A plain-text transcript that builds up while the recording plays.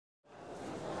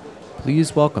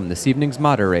Please welcome this evening's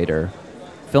moderator,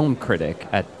 film critic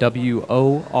at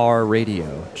WOR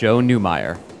Radio, Joe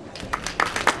Newmeyer.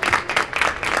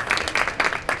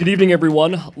 Good evening,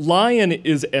 everyone. Lion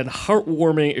is a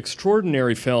heartwarming,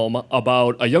 extraordinary film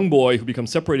about a young boy who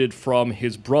becomes separated from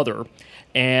his brother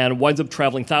and winds up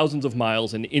traveling thousands of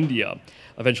miles in India,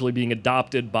 eventually being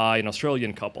adopted by an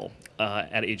Australian couple.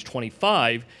 At age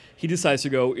 25, he decides to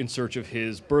go in search of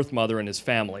his birth mother and his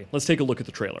family. Let's take a look at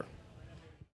the trailer.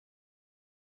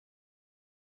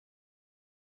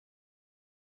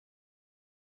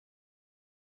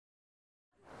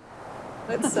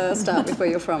 Let's start with where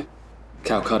you're from.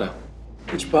 Calcutta.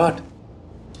 Which part?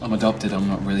 I'm adopted, I'm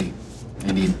not really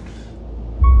Indian.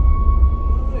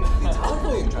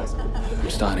 I'm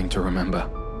starting to remember.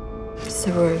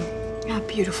 Saru, a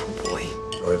beautiful boy.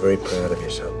 We're very proud of you,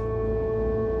 son.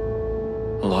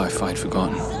 A life I'd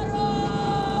forgotten.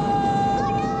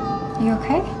 You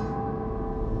okay?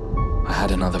 I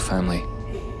had another family.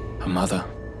 A mother.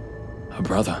 A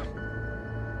brother.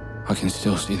 I can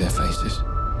still see their faces.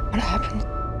 What happened?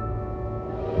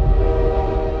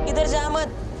 इधर जा मत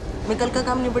मैं कल का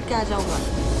काम निपट के आ जाऊंगा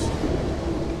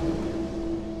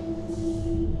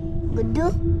Guddu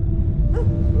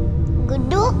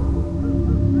Guddu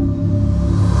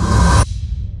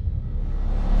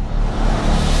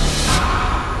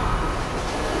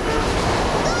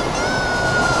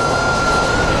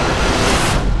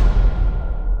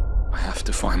I have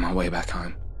to find my way back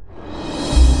home.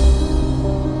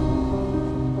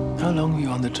 How long were you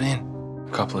on the train?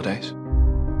 A couple of days.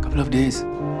 Couple of days.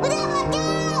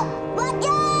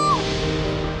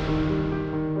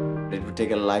 It would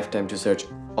take a lifetime to search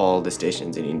all the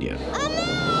stations in India.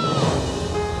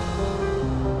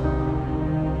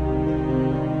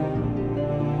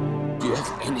 Do you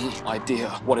have any idea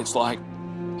what it's like?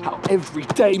 How every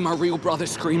day my real brother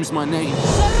screams my name.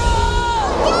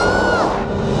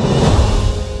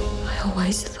 I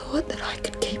always thought that I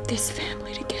could keep this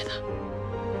family together.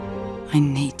 I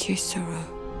need you, Saru.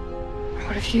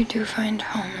 What if you do find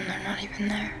home and they're not even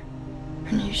there?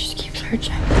 And you just keep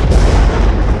searching?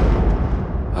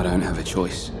 I don't have a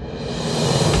choice.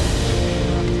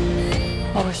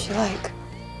 What was she like?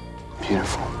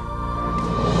 Beautiful.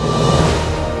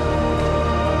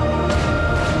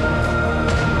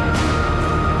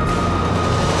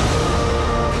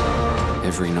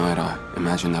 Every night I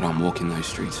imagine that I'm walking those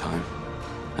streets home,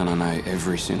 and I know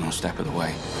every single step of the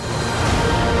way.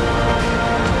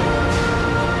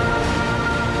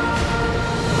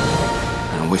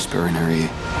 And I whisper in her ear,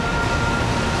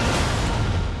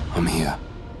 I'm here.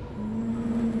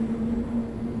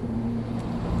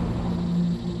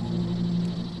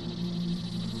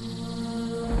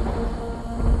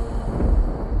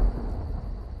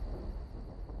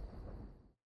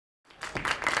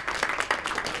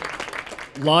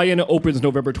 Lion opens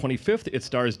November 25th. It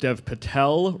stars Dev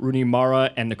Patel, Rooney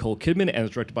Mara, and Nicole Kidman, and is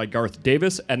directed by Garth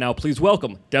Davis. And now please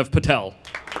welcome Dev Patel.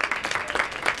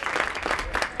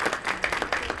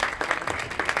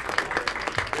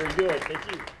 Very good.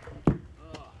 Thank you.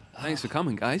 Thanks for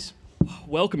coming, guys.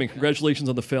 Welcome and congratulations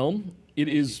on the film.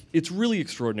 It's really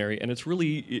extraordinary, and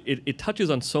it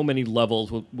touches on so many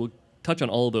levels. We'll touch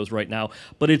on all of those right now,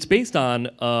 but it's based on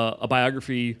a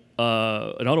biography,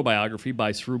 an autobiography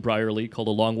by Saru Brierley called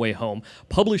A Long Way Home,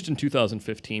 published in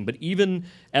 2015. But even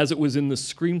as it was in the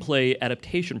screenplay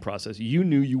adaptation process, you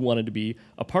knew you wanted to be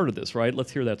a part of this, right?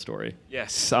 Let's hear that story.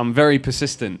 Yes, I'm very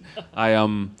persistent.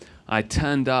 I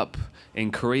turned up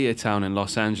in Koreatown in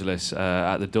Los Angeles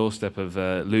at the doorstep of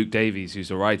Luke Davies, who's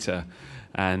a writer,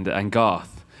 and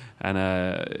Garth. And,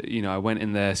 I went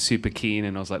in there super keen,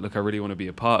 and I was like, look, I really want to be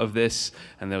a part of this.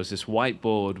 And there was this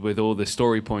whiteboard with all the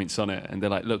story points on it. And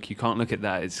they're like, look, you can't look at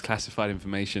that. It's classified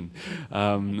information.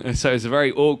 And so it's a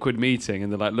very awkward meeting.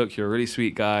 And they're like, look, you're a really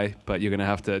sweet guy, but you're going to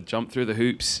have to jump through the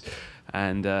hoops.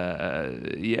 And,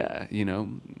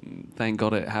 thank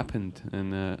God it happened.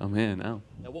 And I'm here now.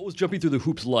 Now, what was jumping through the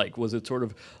hoops like? Was it sort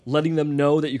of letting them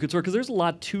know that you could sort? Because there's a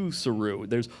lot to Saru.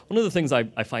 There's one of the things I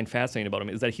find fascinating about him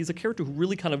is that he's a character who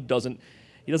really kind of doesn't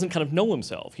kind of know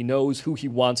himself. He knows who he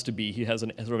wants to be. He has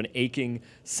sort of an aching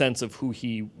sense of who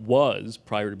he was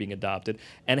prior to being adopted,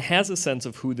 and has a sense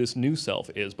of who this new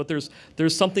self is. But there's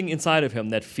something inside of him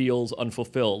that feels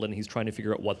unfulfilled, and he's trying to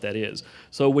figure out what that is.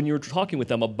 So when you were talking with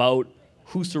them about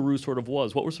who Saru sort of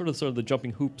was, what were sort of the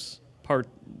jumping hoops part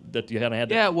that you had to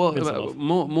Yeah, well, convince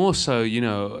them of? more so,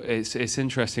 it's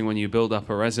interesting when you build up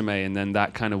a resume and then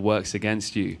that kind of works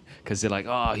against you because they're like,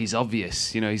 oh, he's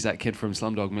obvious, he's that kid from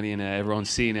Slumdog Millionaire, everyone's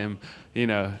seen him,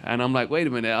 and I'm like, wait a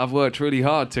minute, I've worked really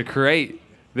hard to create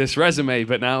this resume,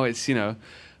 but now it's,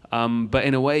 but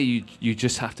in a way you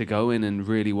just have to go in and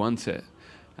really want it.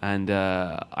 and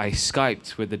I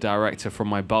Skyped with the director from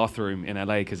my bathroom in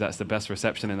LA because that's the best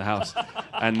reception in the house.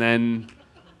 And then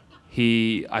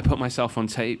I put myself on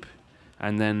tape,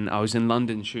 and then I was in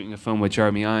London shooting a film with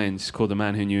Jeremy Irons called The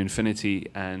Man Who Knew Infinity,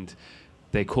 and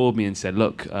they called me and said,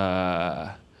 look,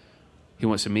 he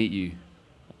wants to meet you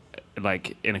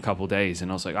like in a couple days.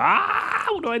 And I was like,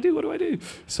 what do I do?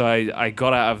 So I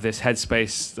got out of this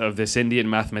headspace of this Indian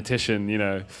mathematician, you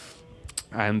know,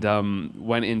 and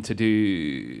went in to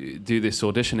do this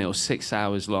audition. It was 6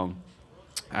 hours long.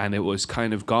 And it was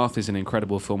kind of, Garth is an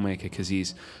incredible filmmaker because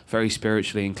he's very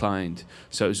spiritually inclined.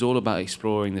 So it was all about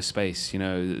exploring the space, you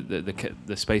know,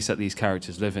 the space that these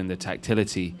characters live in, the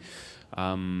tactility.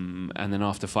 And then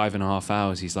after 5.5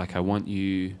 hours, he's like, I want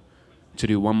you to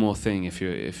do one more thing if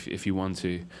you want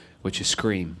to, which is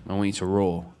scream. I want you to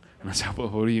roar. And I said, well,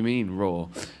 what do you mean, roar?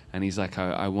 And he's like,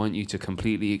 I want you to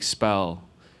completely expel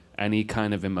any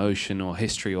kind of emotion or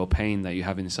history or pain that you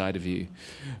have inside of you.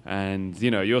 And, you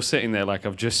know, you're sitting there like,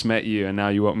 I've just met you and now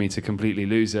you want me to completely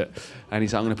lose it. And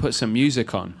he's like, I'm going to put some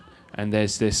music on. And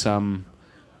there's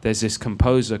this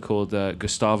composer called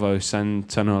Gustavo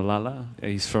Santaolalla.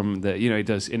 He's from he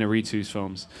does Inarritu's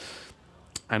films.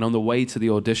 And on the way to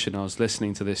the audition, I was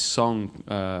listening to this song.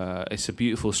 It's a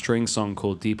beautiful string song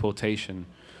called Deportation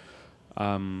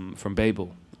from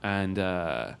Babel.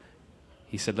 And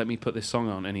he said, let me put this song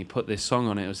on. And he put this song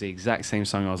on. It was the exact same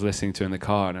song I was listening to in the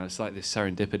car. And it was like this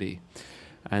serendipity.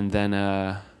 And then,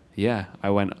 I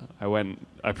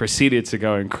proceeded to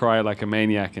go and cry like a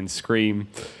maniac and scream.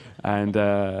 And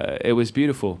it was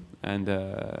beautiful. And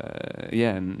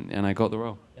and I got the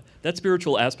role. That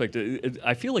spiritual aspect,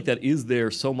 I feel like that is there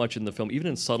so much in the film, even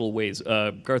in subtle ways.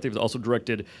 Garth Davis also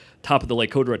directed Top of the Lake,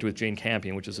 co-directed with Jane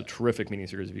Campion, which is a terrific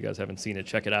miniseries. If you guys haven't seen it,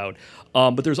 check it out.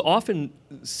 But there's often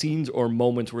scenes or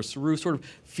moments where Saroo sort of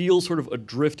feels sort of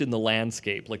adrift in the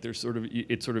landscape. Like there's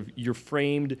you're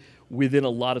framed within a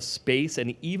lot of space,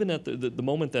 and even at the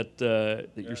moment that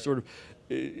you're sort of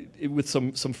with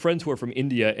some friends who are from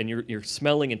India, and you're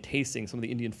smelling and tasting some of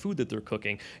the Indian food that they're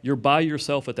cooking, you're by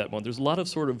yourself at that moment. There's a lot of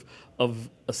sort of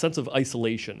a sense of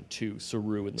isolation to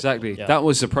Saroo. Exactly. That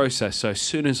was the process. So as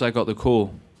soon as I got the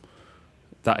call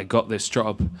that I got this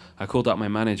job, I called up my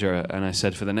manager and I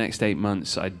said, for the next 8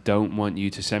 months, I don't want you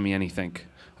to send me anything.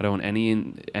 I don't want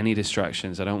any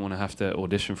distractions. I don't want to have to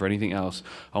audition for anything else.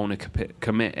 I want to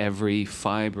commit every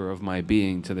fiber of my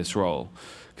being to this role.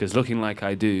 Because looking like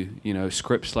I do, you know,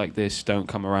 scripts like this don't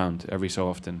come around every so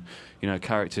often. You know,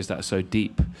 characters that are so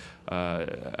deep.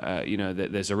 You know,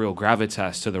 there's a real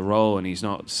gravitas to the role, and he's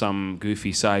not some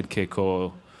goofy sidekick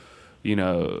or, you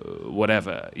know,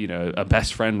 whatever. You know, a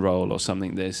best friend role or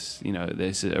something. There's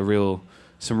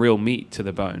some real meat to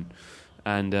the bone.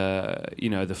 And you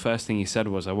know, the first thing he said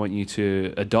was, I want you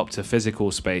to adopt a physical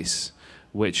space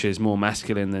which is more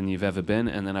masculine than you've ever been,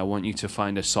 and then I want you to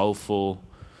find a soulful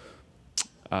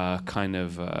kind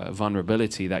of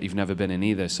vulnerability that you've never been in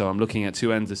either. So I'm looking at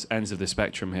two ends of the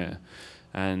spectrum here.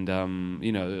 And,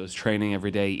 you know, it was training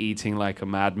every day, eating like a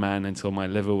madman until my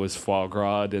liver was foie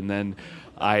gras. And then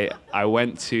I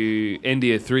went to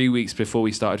India 3 weeks before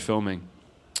we started filming.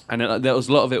 And there was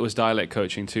a lot of it was dialect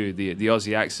coaching too. The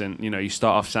Aussie accent, you know, you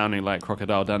start off sounding like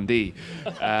Crocodile Dundee.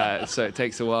 So it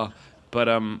takes a while. But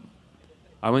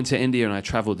I went to India and I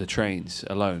traveled the trains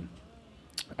alone.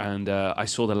 And I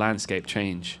saw the landscape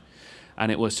change.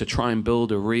 And it was to try and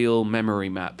build a real memory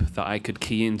map that I could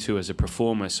key into as a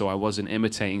performer, so I wasn't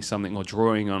imitating something or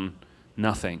drawing on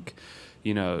nothing.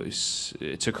 You know,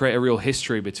 to create a real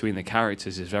history between the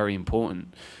characters is very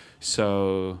important.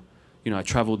 So, you know, I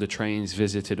traveled the trains,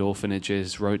 visited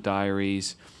orphanages, wrote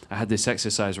diaries. I had this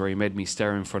exercise where he made me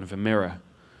stare in front of a mirror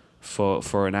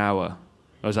for an hour.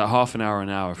 It was like half an hour,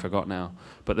 I forgot now.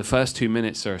 But the first 2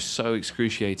 minutes are so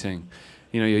excruciating.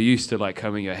 You know, you're used to like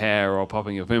combing your hair or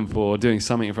popping your pimple or doing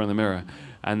something in front of the mirror.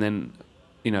 And then,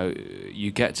 you know,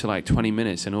 you get to like 20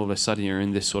 minutes and all of a sudden you're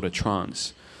in this sort of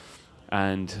trance.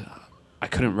 And I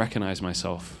couldn't recognize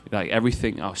myself. Like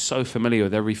everything, I was so familiar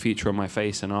with every feature on my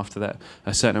face. And after that,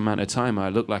 a certain amount of time, I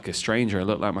looked like a stranger. I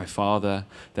looked like my father,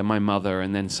 then my mother,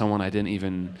 and then someone I didn't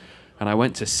even... And I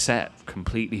went to set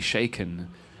completely shaken.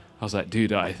 I was like,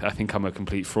 dude, I think I'm a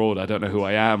complete fraud. I don't know who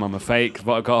I am. I'm a fake.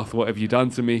 Garth, what have you done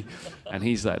to me? And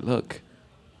he's like, look,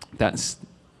 that's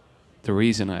the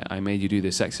reason I made you do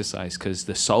this exercise, because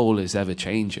the soul is ever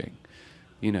changing.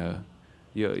 You know,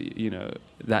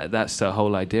 that's the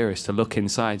whole idea, is to look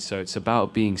inside. So it's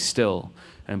about being still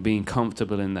and being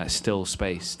comfortable in that still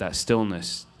space, that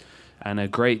stillness. And a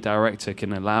great director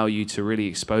can allow you to really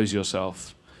expose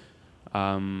yourself.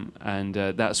 And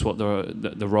that's what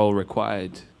the role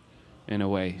required. In a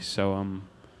way, so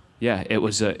yeah, it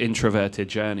was an introverted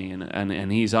journey,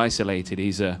 and he's isolated.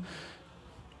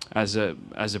 As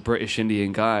a British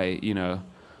Indian guy, you know,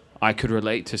 I could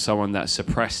relate to someone that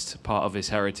suppressed part of his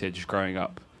heritage growing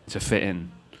up to fit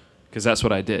in, because that's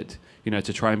what I did. You know,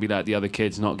 to try and be like the other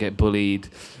kids, not get bullied.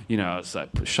 You know, it's like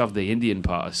shove the Indian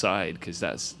part aside, because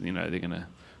that's, you know, they're gonna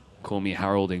call me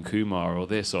Harold and Kumar or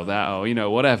this or that or, you know,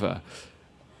 whatever,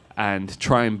 and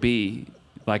try and be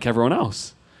like everyone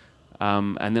else.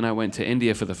 And then I went to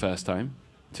India for the first time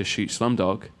to shoot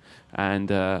Slumdog,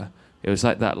 and it was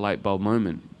like that light bulb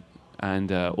moment.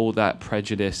 And all that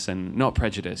prejudice, and not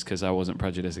prejudice because I wasn't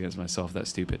prejudiced against myself,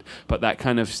 that's stupid, but that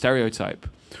kind of stereotype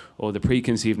or the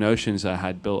preconceived notions I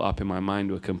had built up in my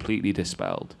mind were completely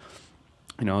dispelled.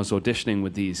 You know, I was auditioning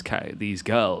with these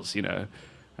girls, you know,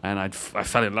 and I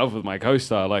fell in love with my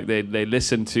co-star. Like they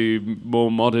listened to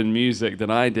more modern music than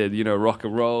I did, you know, rock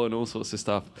and roll and all sorts of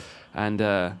stuff. And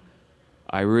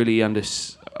I really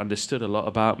understood a lot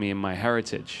about me and my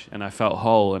heritage, and I felt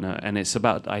whole, and it's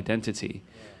about identity.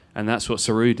 And that's what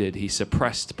Saru did. He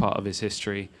suppressed part of his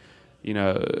history, you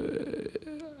know,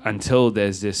 until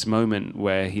there's this moment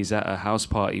where he's at a house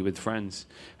party with friends,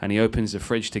 and he opens the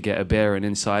fridge to get a beer, and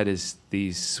inside is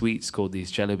these sweets called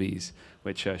these jalebis,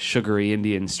 which are sugary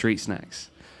Indian street snacks.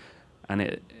 And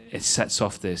it sets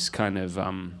off this kind of,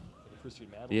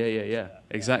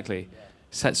 exactly.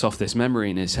 Sets off this memory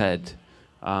in his head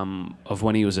of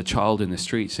when he was a child in the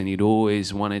streets, and he'd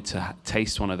always wanted to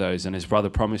taste one of those, and his brother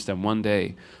promised him one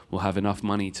day we'll have enough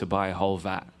money to buy a whole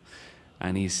vat.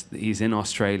 And he's in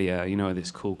Australia, you know, with his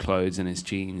cool clothes and his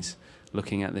jeans,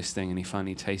 looking at this thing, and he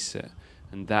finally tastes it,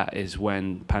 and that is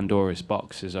when Pandora's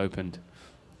box is opened.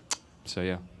 So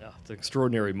yeah, it's an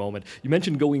extraordinary moment. You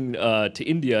mentioned going to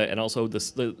India, and also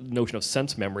the notion of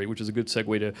sense memory, which is a good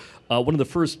segue to one of the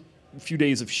first few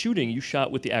days of shooting. You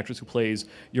shot with the actress who plays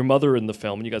your mother in the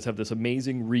film, and you guys have this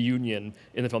amazing reunion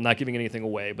in the film, not giving anything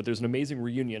away, but there's an amazing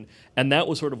reunion, and that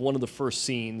was sort of one of the first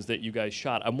scenes that you guys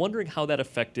shot. I'm wondering how that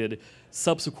affected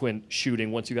subsequent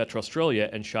shooting once you got to Australia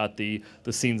and shot the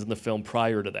scenes in the film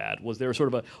prior to that. Was there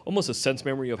sort of almost a sense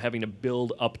memory of having to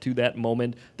build up to that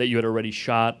moment that you had already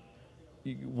shot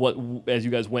as you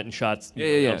guys went and shot?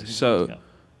 So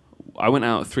I went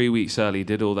out 3 weeks early,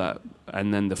 did all that,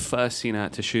 and then the first scene I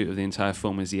had to shoot of the entire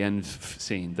film is the end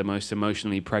scene, the most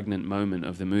emotionally pregnant moment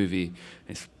of the movie.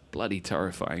 It's bloody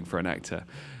terrifying for an actor,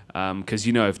 because,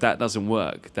 you know, if that doesn't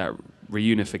work, that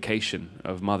reunification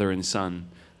of mother and son,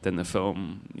 then the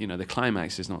film, you know, the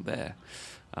climax is not there.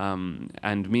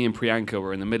 And me and Priyanka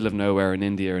were in the middle of nowhere in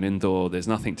India, and Indore, there's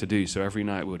nothing to do, so every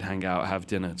night we would hang out, have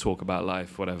dinner, talk about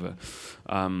life, whatever.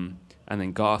 And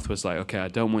then Garth was like, okay, I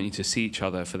don't want you to see each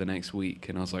other for the next week.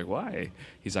 And I was like, why?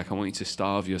 He's like, I want you to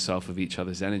starve yourself of each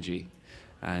other's energy.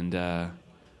 And,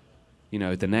 you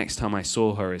know, the next time I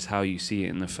saw her is how you see it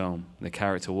in the film. The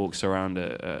character walks around,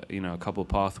 you know, a couple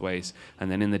pathways,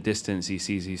 and then in the distance he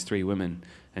sees these three women,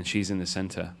 and she's in the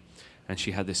center. And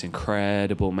she had this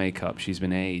incredible makeup. She's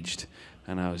been aged.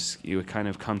 And you would kind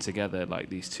of come together like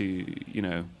these two, you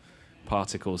know,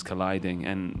 particles colliding,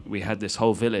 and we had this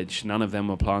whole village. None of them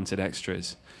were planted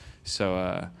extras,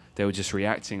 so they were just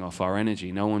reacting off our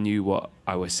energy. No one knew what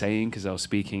I was saying because I was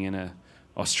speaking in a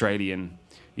Australian,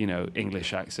 you know,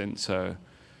 English accent. So,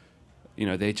 you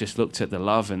know, they just looked at the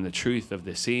love and the truth of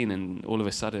the scene, and all of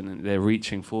a sudden they're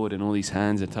reaching forward, and all these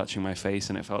hands are touching my face,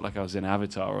 and it felt like I was in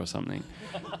Avatar or something.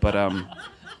 But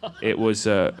it was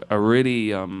a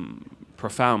really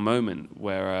profound moment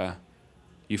where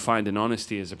you find an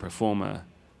honesty as a performer,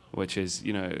 which is,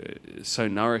 you know, so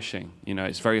nourishing. You know,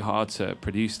 it's very hard to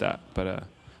produce that, but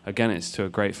again, it's to a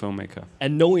great filmmaker.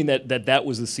 And knowing that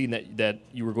was the scene that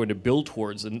you were going to build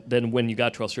towards, and then when you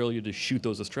got to Australia to shoot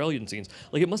those Australian scenes,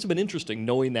 like, it must have been interesting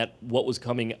knowing that what was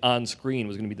coming on screen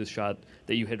was going to be this shot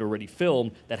that you had already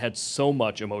filmed that had so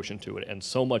much emotion to it and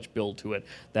so much build to it,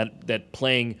 that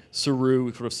playing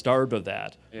Saru sort of starved of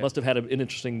that. Yeah. Must have had an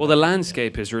interesting... Well, the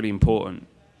landscape is really important.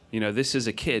 You know, this is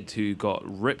a kid who got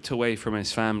ripped away from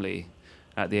his family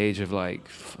at the age of like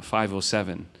 5 or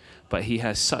 7, but he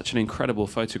has such an incredible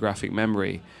photographic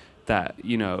memory that,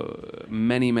 you know,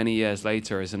 many, many years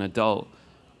later as an adult,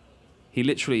 he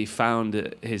literally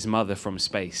found his mother from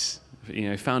space.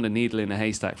 You know, found a needle in a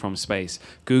haystack from space.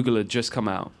 Google had just come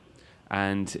out,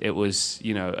 and it was,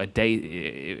 you know,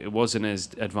 it wasn't as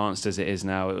advanced as it is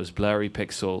now. It was blurry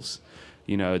pixels.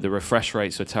 You know, the refresh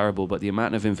rates were terrible, but the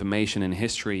amount of information and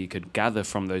history you could gather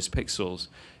from those pixels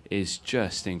is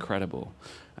just incredible.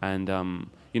 And,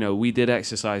 you know, we did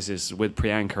exercises with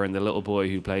Priyanka and the little boy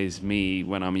who plays me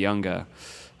when I'm younger,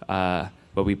 where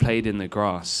we played in the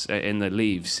grass, in the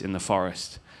leaves, in the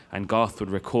forest. and Garth would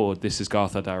record. This is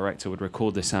Garth, our director, would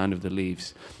record the sound of the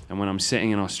leaves. And when I'm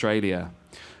sitting in Australia,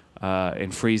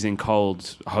 in freezing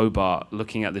cold Hobart,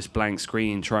 looking at this blank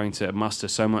screen, trying to muster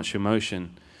so much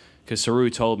emotion, because Saru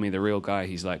told me, the real guy,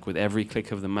 he's like, with every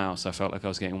click of the mouse, I felt like I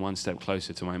was getting one step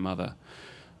closer to my mother.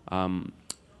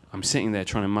 I'm sitting there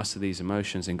trying to muster these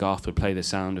emotions, and Garth would play the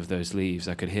sound of those leaves.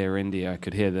 I could hear India, I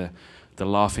could hear the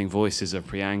laughing voices of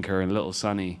Priyanka and little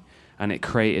Sunny, and it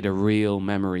created a real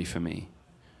memory for me.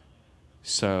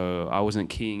 So I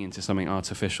wasn't keying into something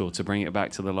artificial, to bring it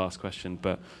back to the last question,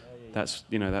 but that's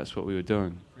what we were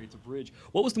doing. Creates a bridge.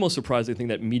 What was the most surprising thing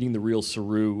that meeting the real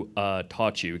Saru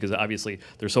taught you? Because obviously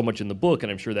there's so much in the book,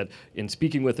 and I'm sure that in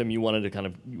speaking with him, you wanted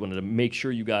to make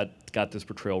sure you got this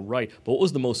portrayal right. But what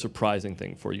was the most surprising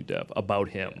thing for you, Dev, about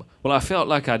him? Well, I felt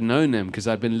like I'd known him because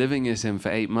I'd been living as him for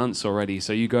 8 months already.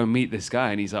 So you go and meet this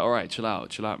guy, and he's like, "All right, chill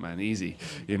out, man, easy,"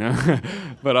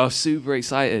 But I was super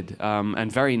excited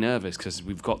and very nervous because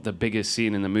we've got the biggest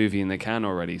scene in the movie in the can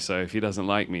already. So if he doesn't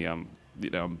like me,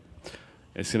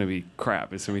 it's going to be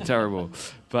crap. It's going to be terrible.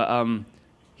 But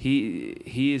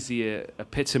he is the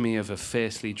epitome of a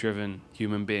fiercely driven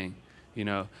human being.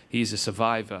 He's a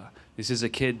survivor. This is a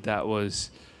kid that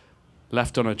was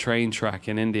left on a train track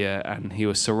in India, and he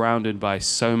was surrounded by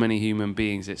so many human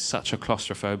beings. It's such a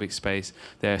claustrophobic space.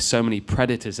 There are so many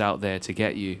predators out there to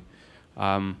get you.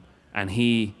 And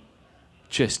he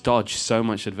just dodged so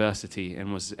much adversity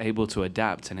and was able to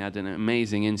adapt and had an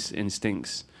amazing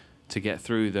instincts to get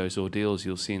through those ordeals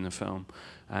you'll see in the film.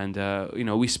 And,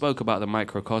 we spoke about the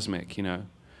microcosmic,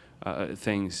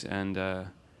 things. And,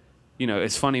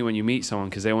 it's funny when you meet someone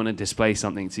because they want to display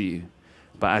something to you.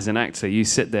 But as an actor, you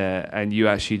sit there and you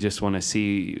actually just want to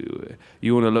see,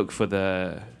 you want to look for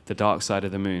the dark side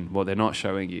of the moon, what they're not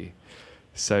showing you.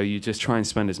 So you just try and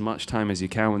spend as much time as you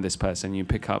can with this person. You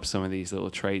pick up some of these little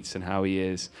traits and how he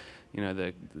is,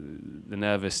 the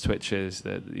nervous twitches,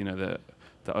 the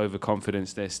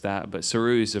overconfidence, this, that. But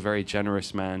Saru's a very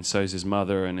generous man, so's his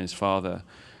mother and his father.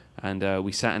 And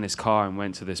we sat in his car and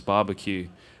went to this barbecue.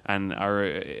 And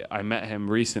I met him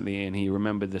recently, and he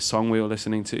remembered the song we were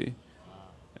listening to,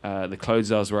 the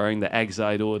clothes I was wearing, the eggs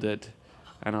I'd ordered.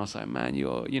 And I was like, man,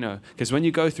 because when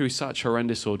you go through such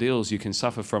horrendous ordeals, you can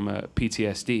suffer from a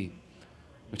PTSD,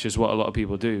 which is what a lot of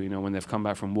people do, when they've come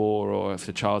back from war or if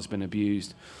the child's been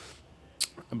abused.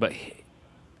 But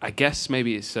I guess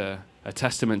maybe it's a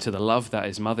testament to the love that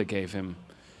his mother gave him,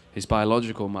 his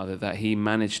biological mother, that he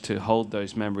managed to hold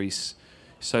those memories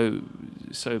so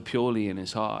purely in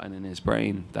his heart and in his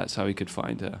brain. That's how he could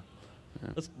find her.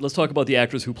 Yeah. Let's talk about the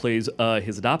actress who plays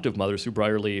his adoptive mother. Sue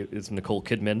Brierley is Nicole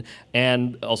Kidman,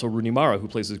 and also Rooney Mara, who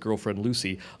plays his girlfriend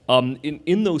Lucy.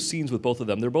 In those scenes with both of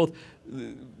them, they're both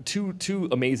two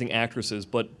amazing actresses.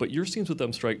 But your scenes with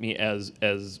them strike me as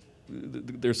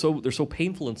they're so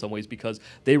painful in some ways because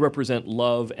they represent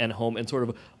love and home and sort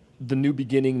of the new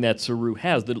beginning that Saru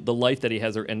has, the life that he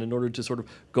has there. And in order to sort of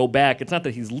go back, it's not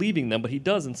that he's leaving them, but he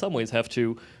does in some ways have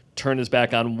to turn his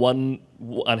back on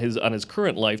his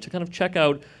current life to kind of check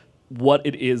out what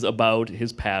it is about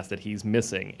his past that he's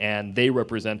missing. And they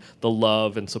represent the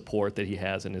love and support that he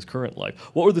has in his current life.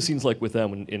 What were the scenes like with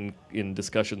them in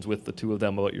discussions with the two of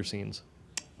them about your scenes?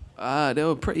 They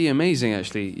were pretty amazing,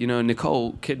 actually.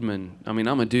 Nicole Kidman,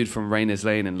 I'm a dude from Rayners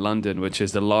Lane in London, which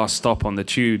is the last stop on the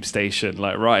tube station,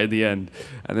 like right at the end.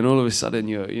 And then all of a sudden,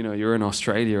 you're in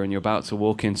Australia and you're about to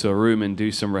walk into a room and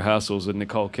do some rehearsals with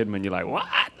Nicole Kidman. You're like, what?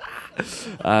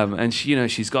 And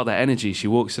she's got that energy. She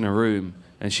walks in a room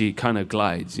and she kind of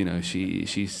glides.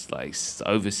 She's like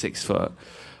over 6 foot.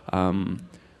 But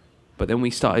then we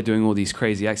started doing all these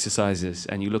crazy exercises,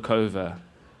 and you look over,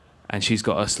 and she's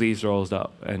got her sleeves rolled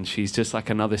up, and she's just like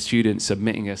another student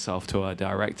submitting herself to her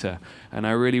director. And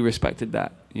I really respected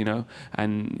that,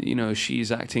 And,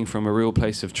 she's acting from a real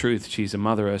place of truth. She's a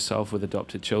mother herself with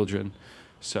adopted children.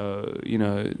 So,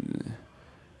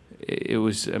 it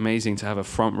was amazing to have a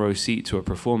front row seat to a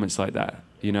performance like that,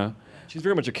 She's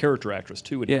very much a character actress,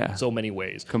 too, in so many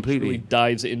ways. Completely. She really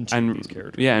dives into these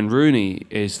characters. Yeah, and Rooney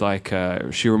is like,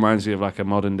 she reminds me of like a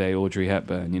modern-day Audrey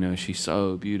Hepburn. She's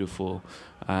so beautiful.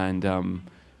 And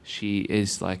she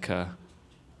is like a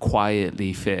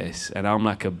quietly fierce, and I'm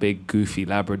like a big goofy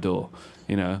Labrador,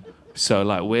 so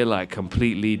like we're like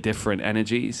completely different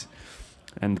energies.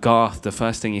 And Garth, the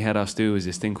first thing he had us do was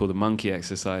this thing called the monkey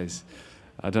exercise.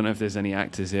 I don't know if there's any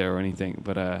actors here or anything,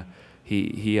 but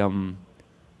he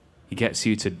gets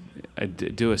you to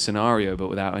do a scenario but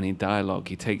without any dialogue.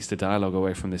 He takes the dialogue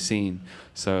away from the scene.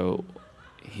 So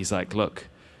he's like, look,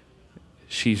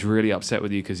 she's really upset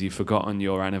with you because you've forgotten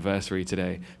your anniversary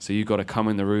today. So you've got to come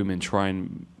in the room and try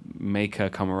and make her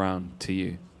come around to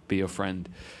you, be your friend.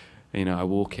 You know, I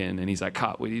walk in and he's like,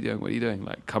 "Cut, what are you doing? What are you doing?"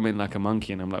 Like, come in like a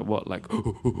monkey. And I'm like, "What?" Like,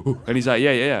 and he's like,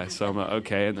 "Yeah." So I'm like,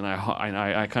 "Okay." And then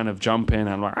I kind of jump in and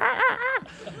I'm like, "Ah!"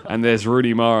 And there's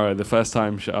Rooney Mara, the first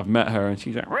time I've met her, and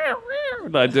she's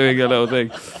like doing a little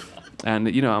thing.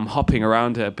 And, you know, I'm hopping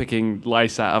around her, picking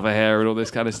lice out of her hair and all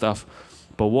this kind of stuff.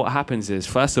 But what happens is,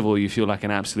 first of all, you feel like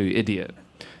an absolute idiot,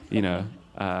 you know.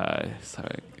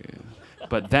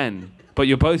 But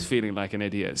you're both feeling like an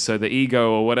idiot. So the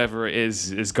ego or whatever it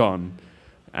is gone.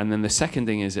 And then the second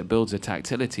thing is it builds a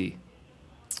tactility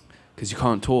because you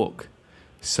can't talk.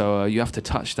 So you have to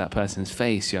touch that person's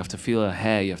face. You have to feel her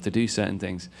hair. You have to do certain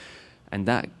things. And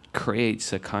that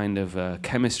creates a kind of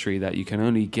chemistry that you can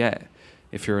only get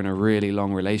if you're in a really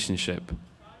long relationship.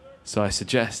 So I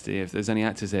suggest if there's any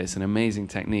actors there, it's an amazing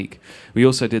technique. We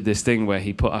also did this thing where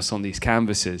he put us on these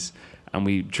canvases and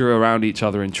we drew around each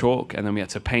other in chalk and then we had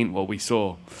to paint what we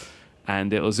saw.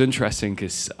 And it was interesting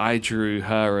because I drew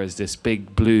her as this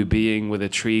big blue being with a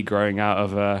tree growing out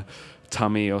of her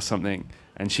tummy or something.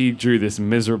 And she drew this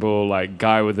miserable like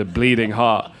guy with a bleeding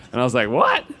heart. And I was like,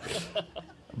 what?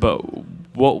 But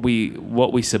what we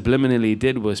subliminally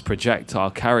did was project our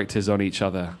characters on each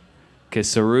other. Because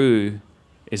Saru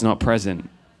is not present.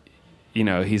 You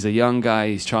know, he's a young guy,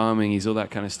 he's charming, he's all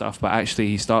that kind of stuff, but actually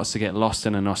he starts to get lost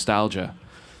in a nostalgia.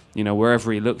 You know,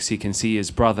 wherever he looks, he can see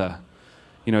his brother.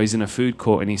 You know, he's in a food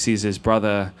court and he sees his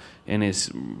brother in his,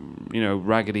 you know,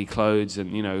 raggedy clothes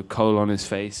and, you know, coal on his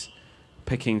face,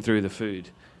 picking through the food.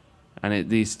 And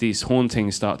these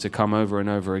hauntings start to come over and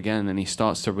over again, and he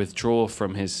starts to withdraw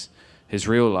from his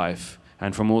real life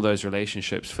and from all those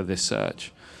relationships for this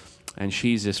search. And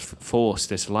she's this force,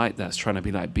 this light that's trying to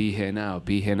be like, be here now,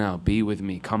 be with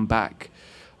me, come back.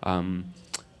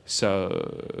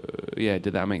 So, yeah,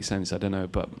 did that make sense? I don't know,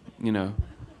 but, you know,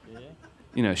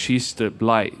 she's the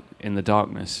light in the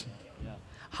darkness.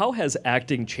 How has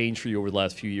acting changed for you over the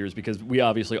last few years? Because we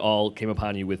obviously all came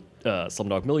upon you with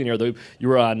Slumdog Millionaire. Though you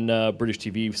were on British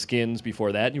TV, Skins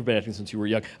before that. You've been acting since you were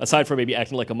young. Aside from maybe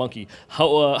acting like a monkey,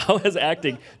 how has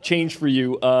acting changed for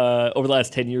you over the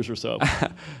last 10 years or so?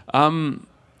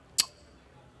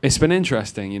 It's been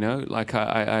interesting, you know. Like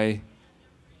I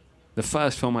the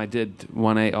first film I did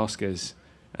won 8 Oscars,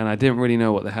 and I didn't really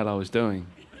know what the hell I was doing.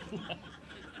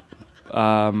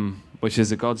 Which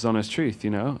is the God's honest truth, you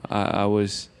know. I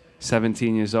was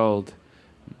 17 years old,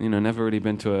 you know, never really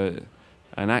been to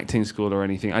an acting school or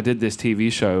anything. I did this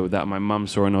TV show that my mum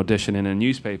saw an audition in a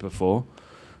newspaper for,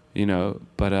 you know,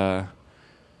 but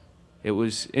it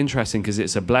was interesting because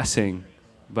it's a blessing,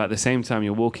 but at the same time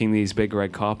you're walking these big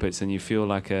red carpets and you feel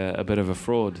like a bit of a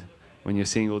fraud when you're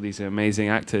seeing all these amazing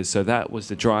actors. So that was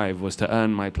the drive, was to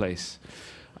earn my place.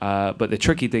 But the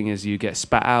tricky thing is you get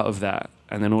spat out of that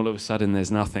and then all of a sudden there's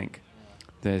nothing.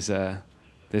 There's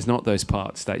not those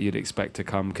parts that you'd expect to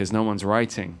come because no one's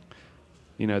writing.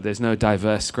 You know, there's no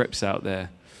diverse scripts out there.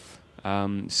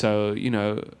 So, you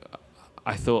know,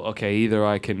 I thought, okay, either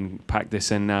I can pack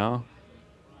this in now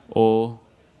or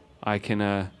I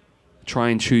can try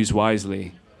and choose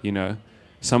wisely, you know.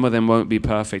 Some of them won't be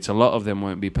perfect. A lot of them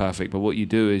won't be perfect. But what you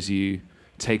do is you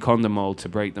take on the mold to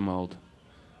break the mold.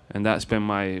 And that's been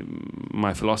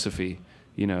my philosophy.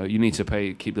 You know, you need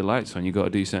to keep the lights on. You got to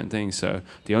do certain things. So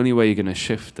the only way you're going to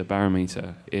shift the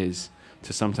barometer is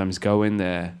to sometimes go in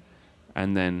there,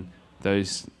 and then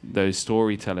those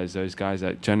storytellers, those guys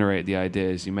that generate the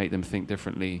ideas, you make them think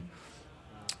differently.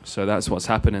 So that's what's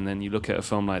happened. And then you look at a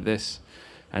film like this,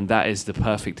 and that is the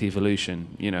perfect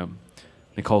evolution. You know,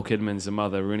 Nicole Kidman's the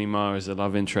mother, Rooney Mara is the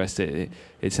love interest.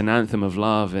 It's an anthem of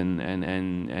love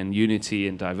and unity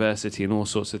and diversity and all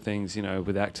sorts of things, you know,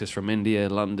 with actors from India,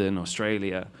 London,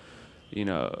 Australia. You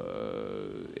know,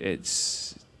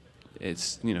 it's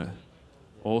you know,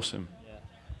 awesome.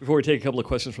 Before we take a couple of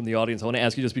questions from the audience, I want to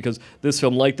ask you, just because this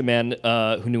film, like The Man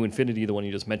Who Knew Infinity, the one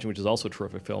you just mentioned, which is also a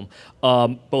terrific film,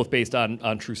 both based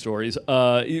on true stories,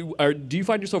 do you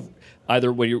find yourself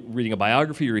either when you're reading a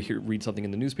biography or you read something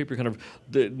in the newspaper, kind of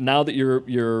now that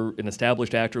you're an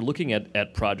established actor, looking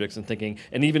at projects and thinking,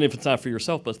 and even if it's not for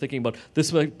yourself, but thinking about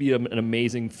this might be an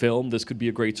amazing film, this could be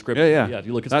a great script. Yeah. Do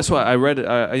you look at that's why I read it.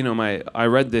 I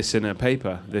read this in a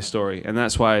paper, this story, and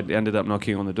that's why I ended up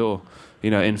knocking on the door. You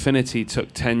know, Infinity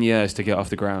took 10 years to get off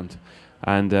the ground,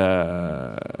 and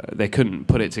they couldn't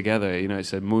put it together. You know,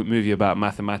 it's a movie about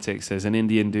mathematics. There's an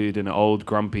Indian dude and an old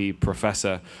grumpy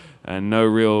professor, and no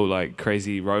real like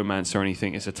crazy romance or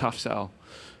anything. It's a tough sell,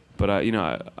 but you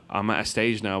know, I'm at a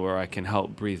stage now where I can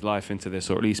help breathe life into this,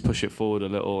 or at least push it forward a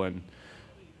little,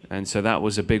 and so that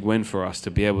was a big win for us to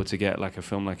be able to get like a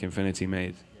film like Infinity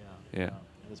made. Yeah.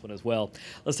 This one as well.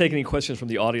 Let's take any questions from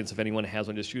the audience. If anyone has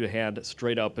one, just shoot a hand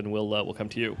straight up, and we'll come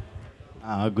to you.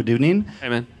 Good evening. Hey,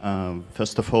 man.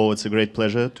 First of all, it's a great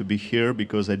pleasure to be here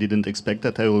because I didn't expect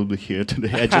that I will be here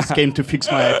today. I just came to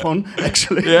fix my iPhone,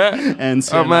 actually, and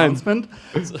see an announcement.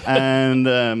 And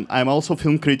I'm also a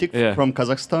film critic from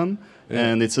Kazakhstan,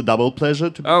 and it's a double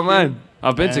pleasure to be here. Man,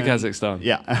 I've been to Kazakhstan.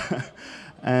 Yeah.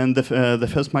 And the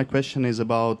first, my question is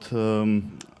about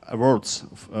awards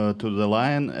to The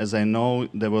Lion. As I know,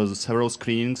 there was several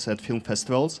screenings at film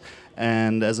festivals,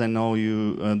 and as I know,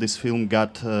 this film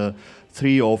got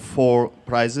 3 or 4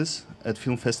 prizes at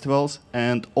film festivals,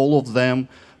 and all of them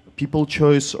people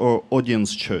choice or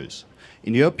audience choice.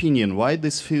 In your opinion, why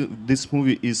this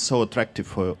movie is so attractive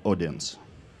for audience?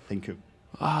 Thank you.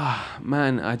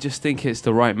 Man, I just think it's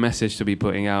the right message to be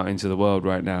putting out into the world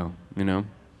right now, you know?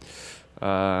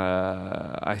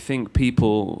 I think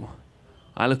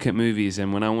I look at movies,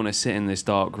 and when I want to sit in this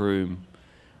dark room,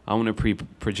 I want to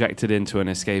project it into an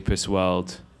escapist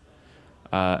world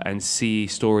and see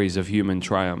stories of human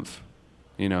triumph,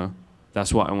 you know?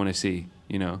 That's what I want to see,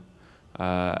 you know?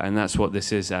 And that's what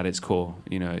this is at its core,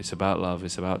 you know? It's about love,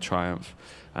 it's about triumph,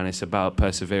 and it's about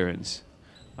perseverance.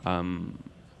 And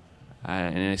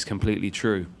it's completely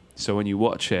true. So when you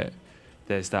watch it,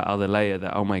 there's that other layer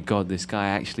that, oh my God, this guy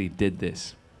actually did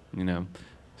this, you know?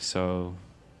 So,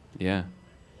 yeah.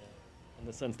 In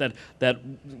the sense that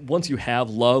once you have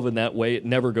love in that way, it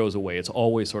never goes away. It's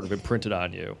always sort of imprinted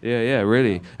on you. Yeah,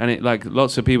 really. And it, like,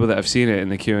 lots of people that have seen it in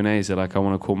the Q&As are like, I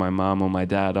want to call my mom or my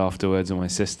dad afterwards or my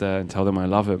sister and tell them I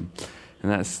love him.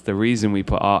 And that's the reason we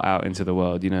put art out into the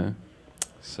world, you know?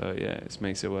 So, yeah, it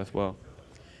makes it worthwhile.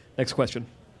 Next question.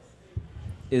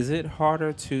 Is it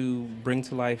harder to bring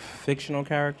to life fictional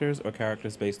characters or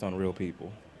characters based on real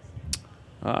people?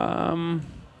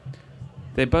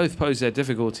 They both pose their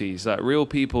difficulties. Like, real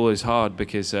people is hard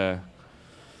because, you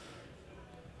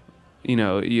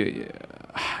know,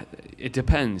 it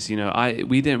depends. You know,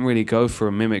 we didn't really go for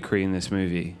a mimicry in this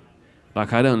movie.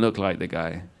 Like, I don't look like the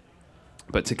guy,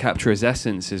 but to capture his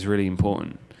essence is really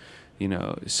important. You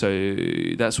know, so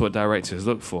that's what directors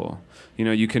look for. You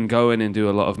know, you can go in and do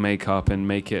a lot of makeup and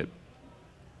make it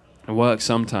work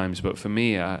sometimes, but for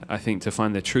me, I think to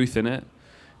find the truth in it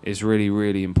is really,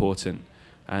 really important.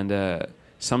 And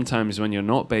sometimes when you're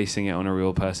not basing it on a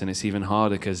real person, it's even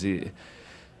harder because the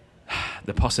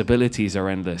possibilities are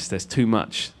endless. There's too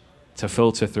much to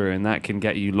filter through, and that can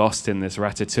get you lost in this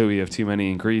ratatouille of too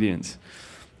many ingredients.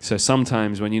 So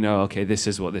sometimes when you know, okay, this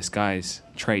is what this guy's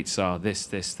traits are,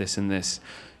 this, and this,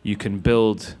 you can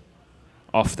build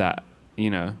off that, you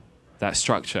know, that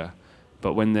structure.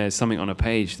 But when there's something on a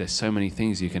page, there's so many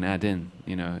things you can add in,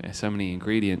 you know, so many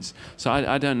ingredients. So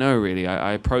I don't know, really.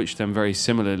 I approach them very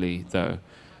similarly, though.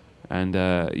 And,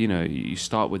 you know, you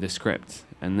start with a script,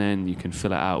 and then you can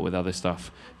fill it out with other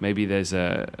stuff. Maybe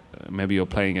you're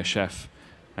playing a chef,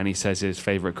 and he says his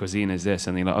favorite cuisine is this,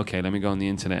 and you're like, okay, let me go on the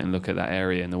internet and look at that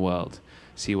area in the world,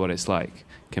 see what it's like,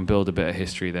 can build a bit of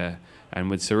history there. And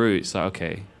with Saru, it's like,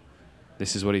 okay,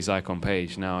 this is what he's like on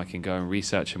page. Now I can go and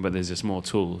research him, but there's just more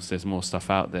tools, there's more stuff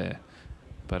out there.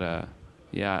 But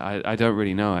yeah, I don't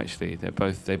really know, actually. They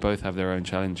both have their own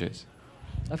challenges.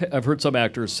 I've heard some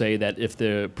actors say that if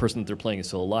the person that they're playing is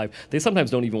still alive, they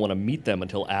sometimes don't even want to meet them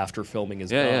until after filming is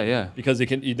done. Yeah. Because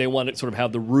they want to sort of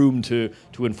have the room to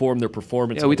inform their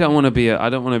performance. Yeah, I don't want to be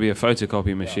a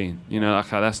photocopy machine. You know, like,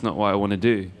 that's not what I want to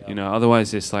do. You know,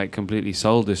 otherwise it's like completely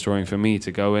soul destroying for me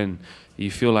to go in. You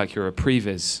feel like you're a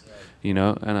previs, you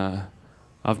know, and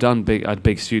I've done a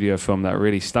big studio film that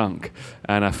really stunk,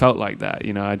 and I felt like that.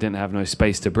 You know, I didn't have no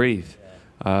space to breathe.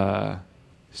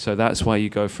 So that's why you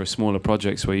go for smaller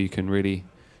projects where you can really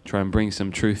try and bring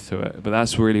some truth to it. But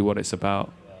that's really what it's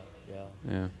about.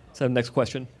 Yeah. So next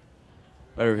question.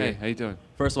 Hey, how you doing?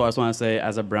 First of all, I just want to say,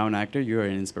 as a brown actor, you're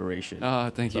an inspiration. Oh,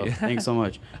 thank you. Thanks so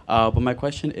much. But my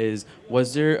question is,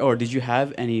 did you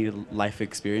have any life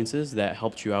experiences that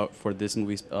helped you out for this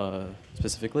movie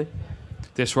specifically?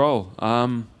 This role?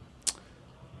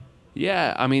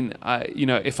 Yeah, I mean,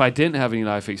 if I didn't have any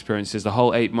life experiences, the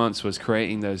whole 8 months was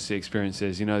creating those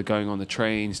experiences, you know, going on the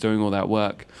trains, doing all that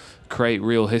work, create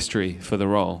real history for the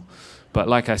role. But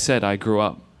like I said, I grew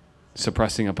up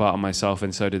suppressing a part of myself,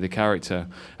 and so did the character.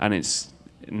 And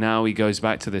now he goes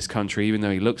back to this country, even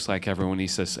though he looks like everyone,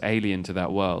 he's just alien to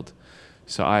that world.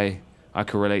 So I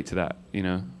could relate to that, you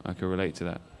know,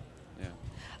 Yeah.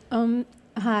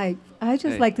 Hi, I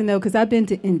just like to know, because I've been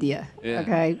to India,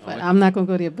 okay, but I'm not going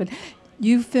to go there, but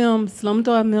you filmed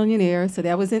Slumdog Millionaire, so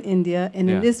that was in India, and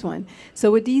then this one. So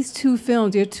with these two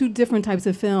films, there are two different types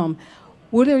of film.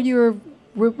 What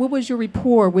was your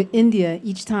rapport with India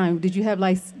each time? Did you have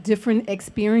like different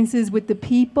experiences with the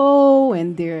people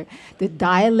and the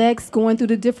dialects going through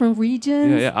the different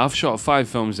regions? Yeah, I've shot 5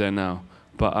 films there now.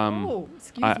 But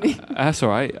excuse me. That's all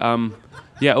right.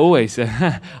 Yeah, always.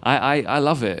 I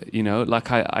love it. You know,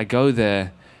 like I go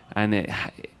there, and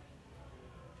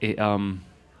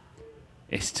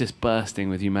it's just bursting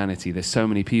with humanity. There's so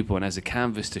many people, and as a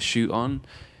canvas to shoot on,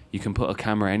 you can put a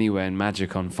camera anywhere, and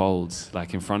magic unfolds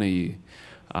like in front of you.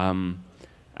 And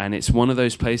it's one of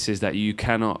those places that you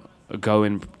cannot go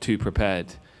in too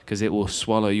prepared, because it will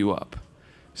swallow you up.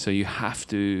 So you have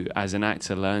to, as an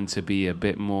actor, learn to be a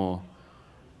bit more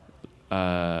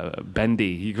bendy.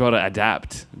 You got to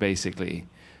adapt, basically,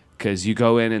 because you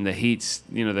go in and the heat's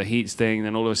thing,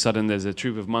 then all of a sudden there's a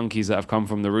troop of monkeys that have come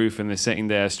from the roof and they're sitting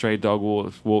there, a stray dog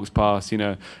walks past,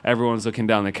 everyone's looking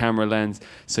down the camera lens.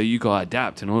 So you got to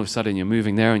adapt, and all of a sudden you're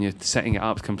moving there and you're setting it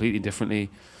up completely differently,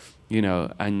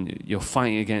 and you're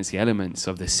fighting against the elements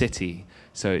of the city.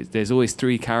 So there's always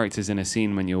three characters in a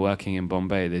scene when you're working in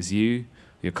Bombay. There's you,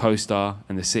 your co-star,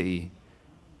 and the city,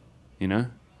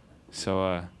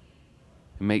 So it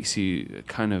makes you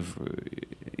kind of,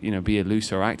 be a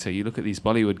looser actor. You look at these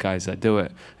Bollywood guys that do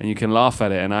it, and you can laugh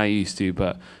at it, and I used to,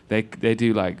 but they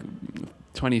do like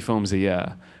 20 films a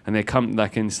year, and they come,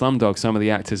 like in Slumdog, some of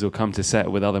the actors will come to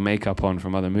set with other makeup on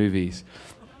from other movies.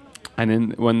 And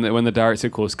then when the director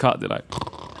calls cut, they're like,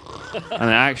 and in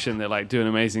action, they're like, do an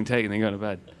amazing take, and they go to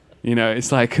bed.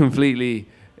 It's like completely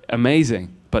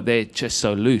amazing, but they're just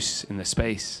so loose in the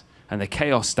space. And the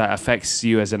chaos that affects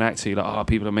you as an actor, you're like,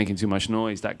 people are making too much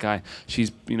noise. That guy, she's,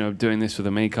 doing this with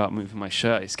the makeup, moving my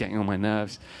shirt, it's getting on my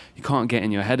nerves. You can't get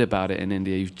in your head about it in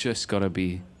India. You've just got to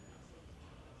be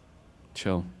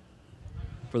chill.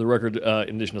 For the record,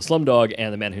 in addition to Slumdog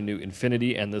and The Man Who Knew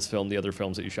Infinity and this film, the other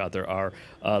films that you shot there are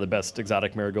The Best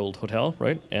Exotic Marigold Hotel,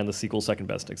 right? And the sequel, Second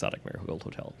Best Exotic Marigold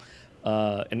Hotel.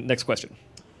 And next question.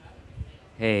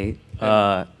 Hey,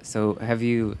 so have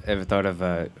you ever thought of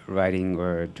writing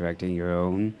or directing your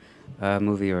own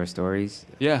movie or stories?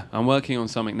 Yeah, I'm working on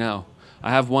something now. I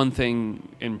have one thing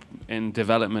in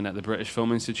development at the British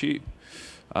Film Institute,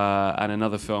 and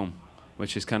another film,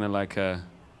 which is kind of like a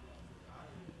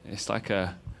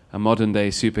modern day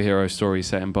superhero story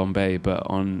set in Bombay, but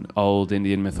on old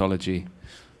Indian mythology.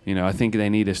 I think they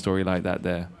need a story like that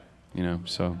there.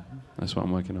 So that's what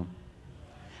I'm working on.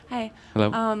 Hi.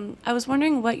 Hello. I was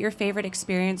wondering what your favorite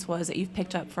experience was that you've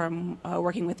picked up from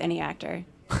working with any actor.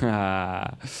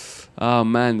 Oh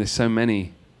man, there's so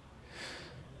many.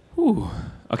 Ooh.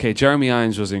 Okay, Jeremy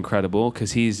Irons was incredible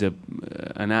because he's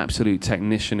an absolute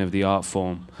technician of the art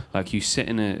form. Like, you sit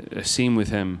in a scene with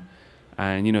him,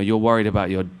 and you're worried about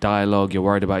your dialogue, you're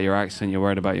worried about your accent, you're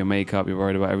worried about your makeup, you're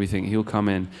worried about everything. He'll come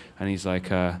in and he's like,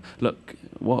 look,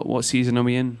 what season are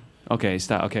we in? Okay, it's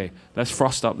that. Okay, let's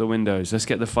frost up the windows. Let's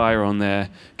get the fire on there.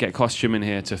 Get costume in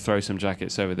here to throw some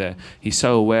jackets over there. He's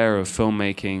so aware of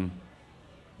filmmaking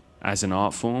as an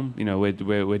art form.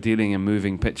 We're dealing in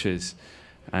moving pictures,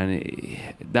 and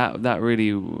that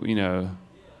really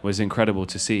was incredible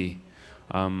to see.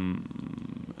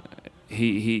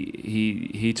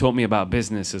 He taught me about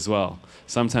business as well.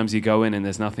 Sometimes you go in and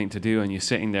there's nothing to do, and you're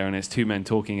sitting there and it's two men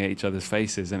talking at each other's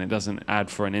faces, and it doesn't add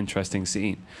for an interesting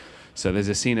scene. So there's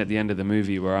a scene at the end of the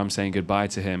movie where I'm saying goodbye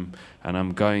to him, and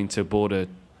I'm going to board a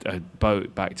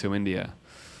boat back to India.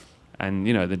 And,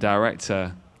 the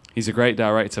director, he's a great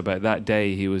director, but that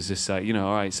day he was just like,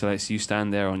 all right, so you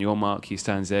stand there on your mark, he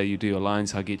stands there, you do your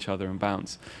lines, hug each other and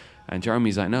bounce. And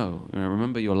Jeremy's like, no,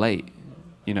 remember you're late.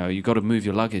 You got to move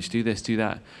your luggage, do this, do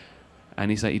that.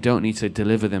 And he's like, you don't need to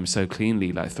deliver them so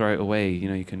cleanly, like throw it away.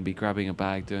 You can be grabbing a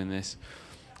bag, doing this.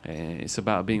 It's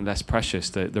about being less precious.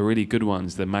 The really good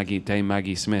ones, Dame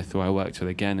Maggie Smith, who I worked with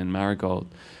again in Marigold,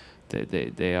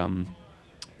 they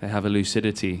have a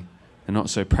lucidity. They're not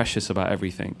so precious about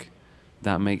everything.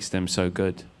 That makes them so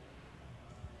good.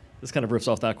 This kind of riffs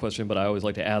off that question, but I always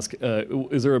like to ask,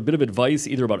 is there a bit of advice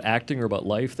either about acting or about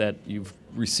life that you've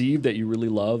received that you really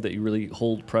love, that you really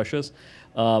hold precious?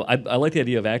 I like the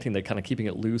idea of acting, that kind of keeping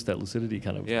it loose, that lucidity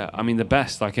kind of. Yeah, I mean, the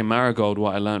best, like in Marigold,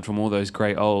 what I learned from all those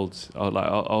great old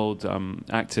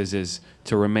actors is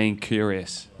to remain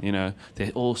curious.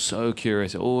 They're all so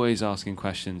curious, always asking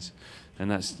questions, and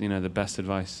that's the best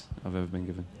advice I've ever been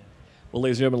given. Well,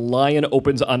 ladies and gentlemen, Lion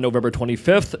opens on November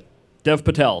 25th. Dev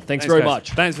Patel, thanks very guys.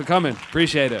 much. Thanks for coming.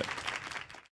 Appreciate it.